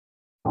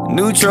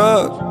New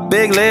truck,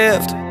 big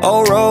lift,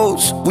 old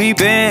roads, we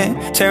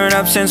been tearing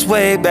up since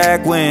way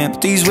back when.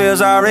 But these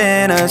wheels are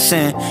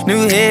innocent.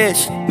 New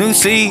hitch, new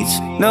seats,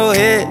 no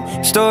hit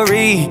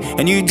story,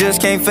 and you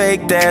just can't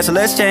fake that, so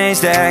let's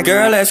change that.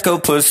 Girl, let's go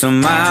put some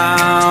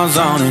miles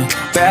on it.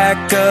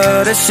 Back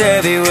of the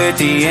Chevy with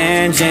the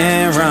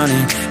engine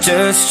running.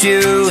 Just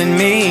you and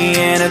me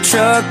in a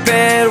truck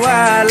bed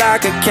wide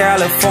like a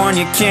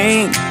California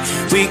king.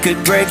 We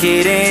could break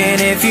it in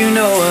if you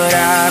know what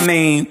I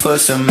mean. Put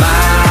some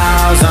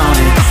miles on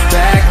it.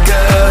 Back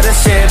of the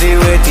Chevy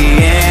with the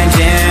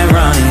engine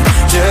running.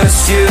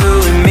 Just you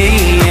and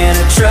me in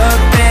a truck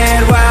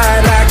bed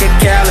wide like a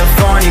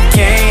California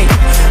king.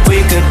 We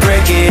could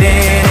break it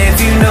in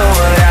if you know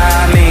what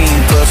I mean.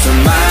 Put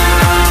some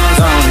miles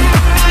on it.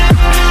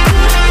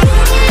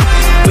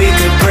 We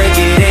could break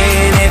it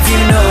in if you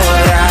know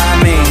what I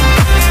mean.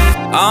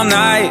 All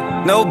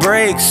night, no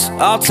brakes,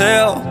 I'll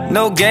tell,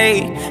 no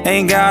gate.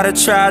 Ain't gotta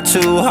try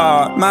too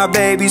hard, my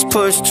baby's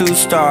push to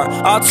start.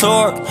 I'll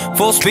torque,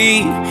 full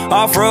speed,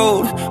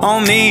 off-road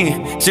on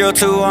me. 0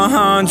 to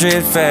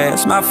 100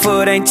 fast, my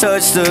foot ain't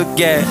touched the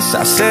gas.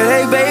 I said,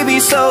 hey baby,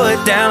 slow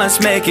it down, let's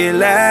make it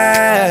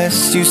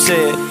last. You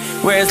said,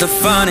 where's the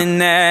fun in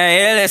that?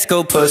 Yeah, let's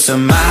go put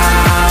some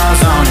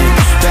miles on it.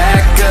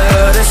 Back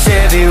of the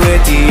Chevy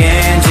with the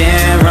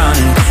engine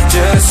running.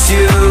 Just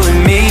you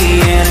and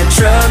me in a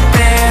truck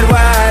bed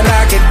wide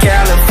like a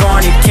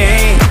California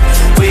king.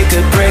 We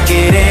could break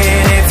it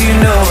in if you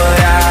know what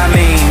I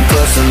mean.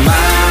 Put some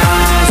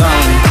miles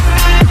on it.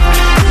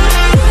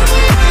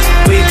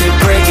 We could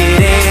break it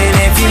in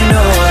if you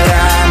know what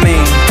I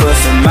mean. Put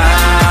some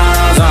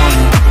miles on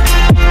it.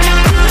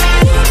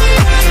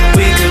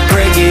 We could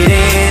break it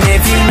in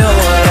if you know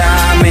what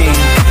I mean.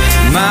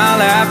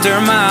 Mile after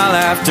mile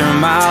after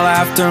mile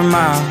after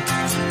mile.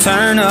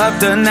 Turn up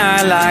the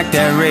night like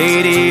that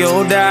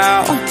radio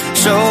dial.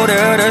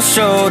 Shoulder to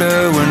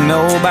shoulder where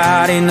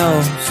nobody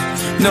knows.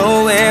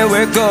 Know where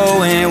we're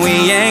going, we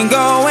ain't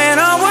going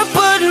on. We're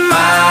putting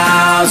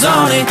miles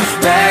on it.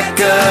 Back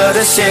of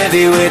the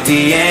Chevy with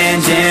the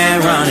engine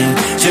running.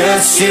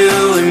 Just you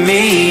and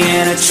me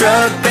in a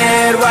truck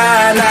bed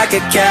wide like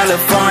a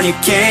California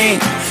king.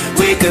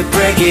 We could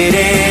break it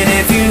in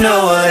if you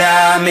know what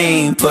I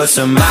mean. Put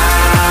some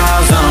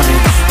miles on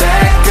it.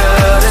 Back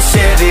of the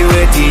Chevy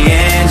with the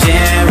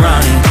engine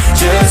running.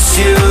 Just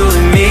you and